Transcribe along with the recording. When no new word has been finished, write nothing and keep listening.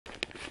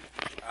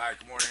Hi,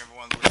 good morning,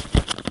 everyone.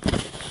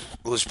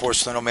 Louis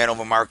Sports Leno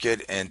Manover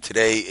Market, and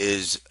today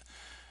is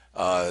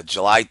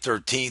July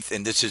 13th,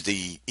 and this is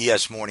the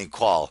ES Morning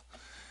Call.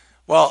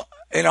 Well,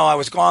 I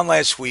was gone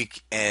last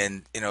week,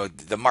 and,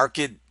 the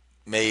market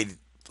made,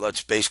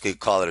 let's basically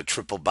call it a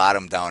triple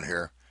bottom down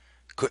here.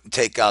 Couldn't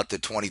take out the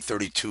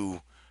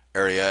 2032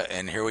 area,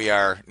 and here we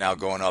are now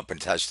going up and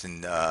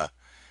testing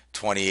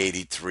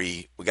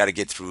 2083. We got to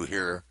get through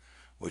here,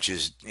 which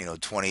is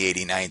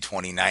 2089,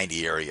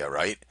 2090 area,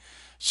 right?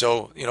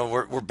 So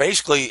we're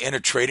basically in a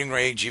trading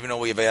range, even though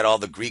we've had all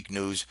the Greek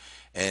news,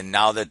 and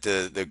now that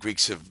the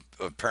Greeks have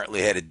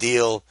apparently had a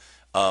deal,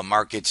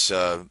 markets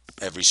have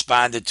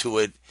responded to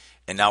it,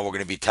 and now we're going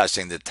to be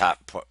testing the top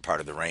part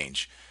of the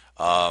range.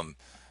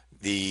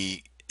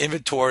 The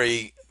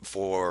inventory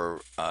for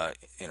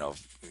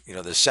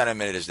the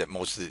sentiment is that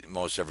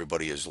most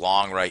everybody is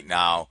long right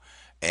now,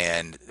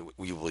 and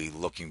we will be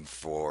looking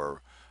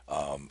for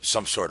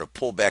some sort of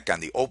pullback on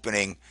the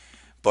opening.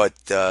 But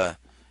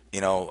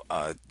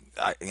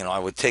I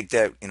would take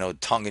that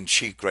tongue in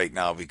cheek right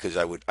now because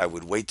I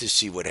would wait to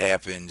see what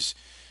happens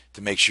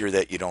to make sure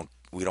that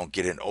we don't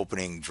get an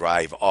opening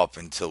drive up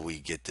until we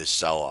get this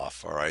sell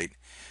off. All right.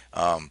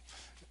 Um,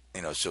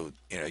 so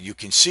you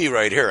can see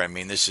right here. I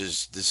mean, this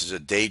is a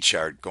day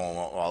chart going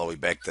all the way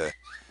back to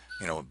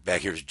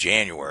back here's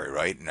January,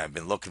 right? And I've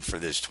been looking for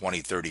this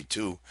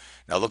 2032.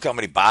 Now look how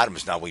many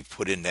bottoms now we've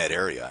put in that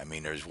area. I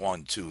mean, there's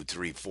one, two,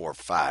 three, four,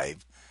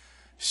 five,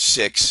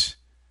 six,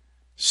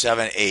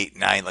 seven, eight,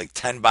 nine, like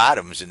 10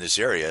 bottoms in this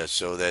area.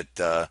 So that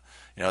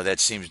that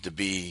seems to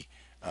be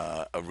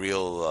a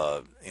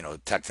real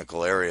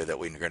technical area that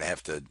we're going to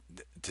have to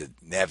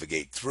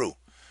navigate through.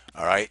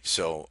 All right,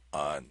 so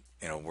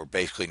we're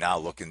basically now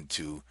looking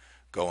to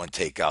go and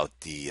take out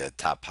the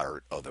top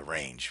part of the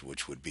range,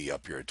 which would be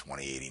up here at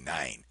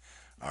 2089.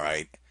 All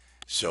right,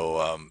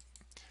 so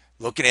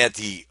looking at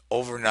the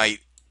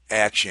overnight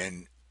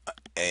action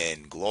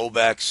and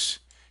Globex,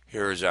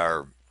 here's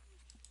our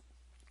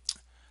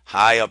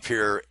high up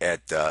here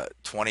at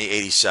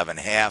 2087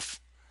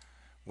 half.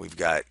 We've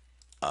got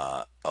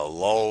a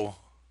low,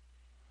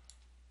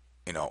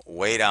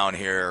 way down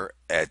here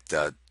at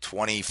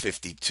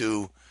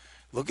 2052.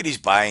 Look at these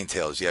buying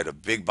tails. You had a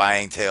big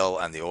buying tail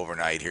on the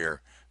overnight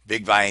here,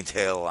 big buying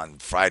tail on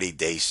Friday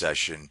day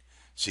session.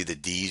 See the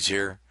D's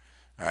here,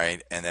 all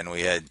right, and then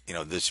we had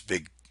this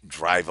big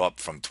drive up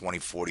from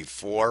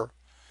 2044.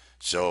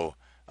 So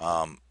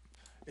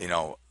you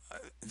know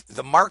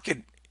the market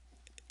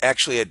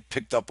actually had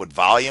picked up with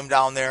volume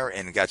down there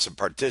and got some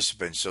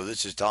participants. So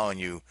this is telling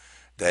you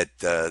that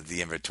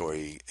the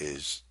inventory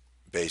is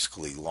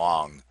basically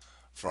long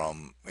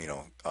from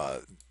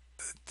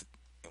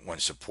when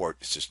support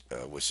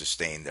was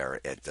sustained there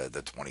at the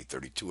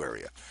 2032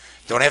 area.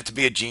 Don't have to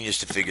be a genius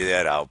to figure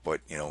that out, but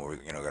we're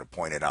going to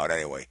point it out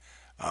anyway.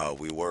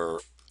 We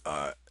were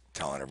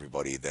telling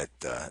everybody that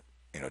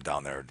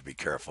down there to be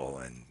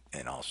careful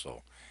and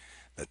also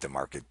that the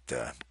market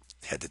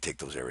had to take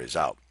those areas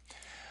out.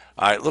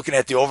 All right, looking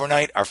at the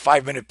overnight, our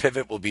 5 minute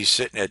pivot will be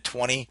sitting at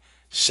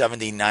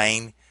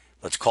 2079.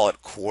 Let's call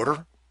it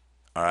quarter.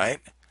 All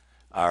right.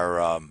 Our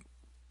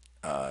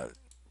I've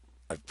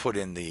put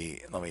in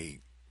the. Let me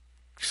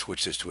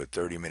switch this to a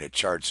 30-minute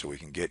chart so we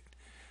can get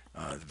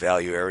the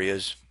value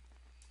areas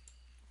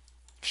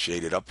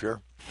shaded up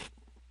here.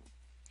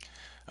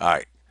 All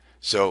right.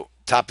 So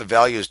top of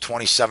value is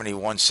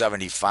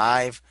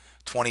 2071.75.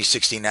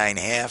 2069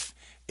 half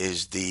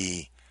is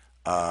the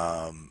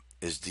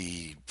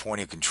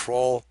point of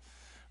control.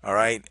 All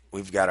right,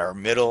 we've got our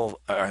middle.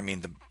 I mean,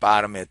 the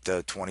bottom at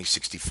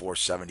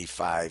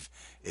 2064.75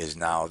 is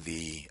now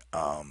the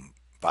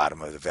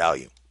bottom of the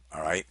value.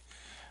 All right,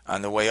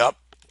 on the way up,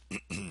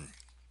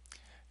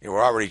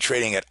 we're already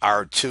trading at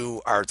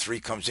R2.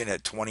 R3 comes in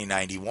at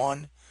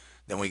 2091.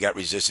 Then we got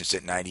resistance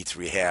at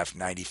 93 half,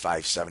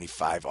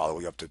 95.75, all the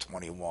way up to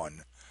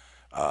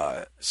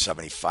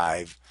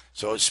 21.75.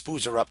 So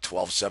spoos are up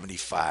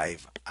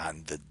 12.75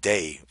 on the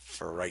day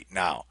for right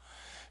now.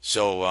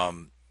 So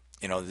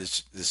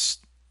this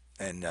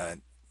and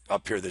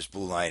up here this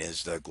blue line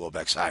is the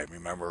Globex high.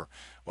 Remember,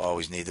 we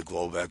always need the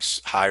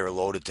Globex high or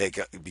low to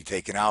be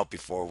taken out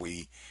before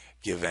we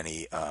give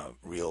any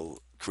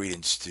real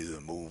credence to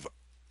the move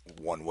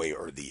one way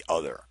or the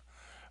other.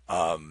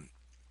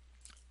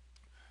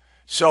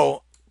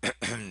 So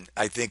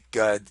I think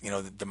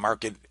the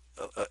market,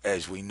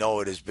 as we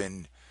know it, has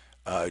been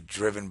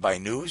driven by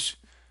news.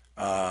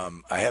 I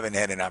haven't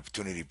had an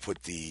opportunity to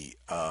put the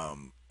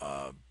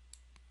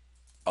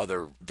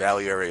other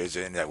value areas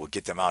in that will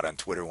get them out on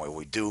Twitter when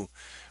we do.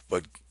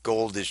 But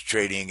gold is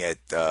trading at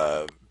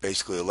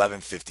basically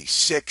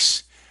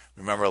 1156.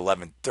 Remember,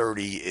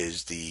 1130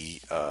 is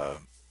the I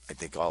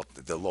think all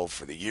the low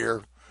for the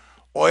year.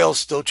 Oil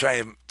still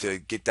trying to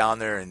get down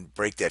there and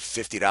break that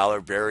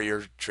 $50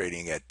 barrier,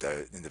 trading at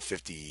in the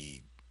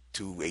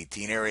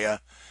 52.18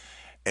 area.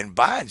 And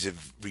bonds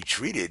have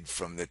retreated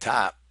from the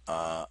top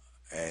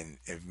and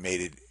have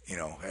made it,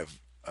 have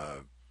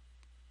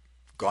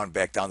gone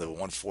back down to the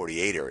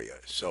 148 area.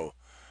 So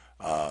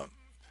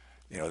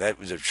that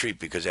was a treat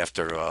because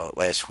after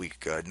last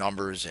week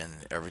numbers and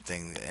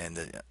everything and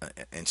the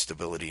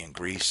instability in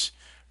Greece,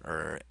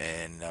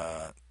 and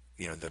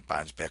the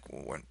bonds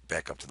went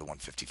back up to the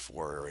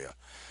 154 area.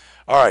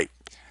 All right,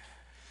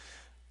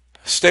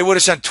 stay with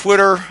us on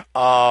Twitter,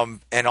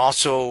 and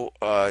also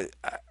let's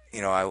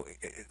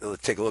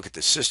take a look at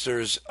the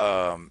sisters.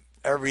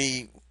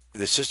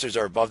 The sisters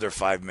are above their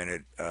 5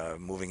 minute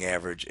moving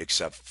average,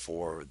 except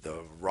for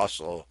the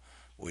Russell,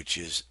 which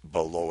is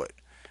below it.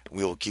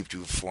 We will keep you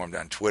informed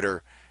on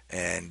Twitter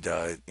and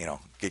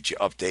get you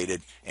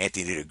updated.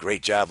 Anthony did a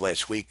great job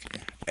last week,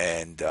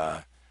 and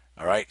all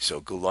right. So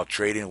good luck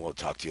trading. We'll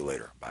talk to you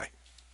later. Bye.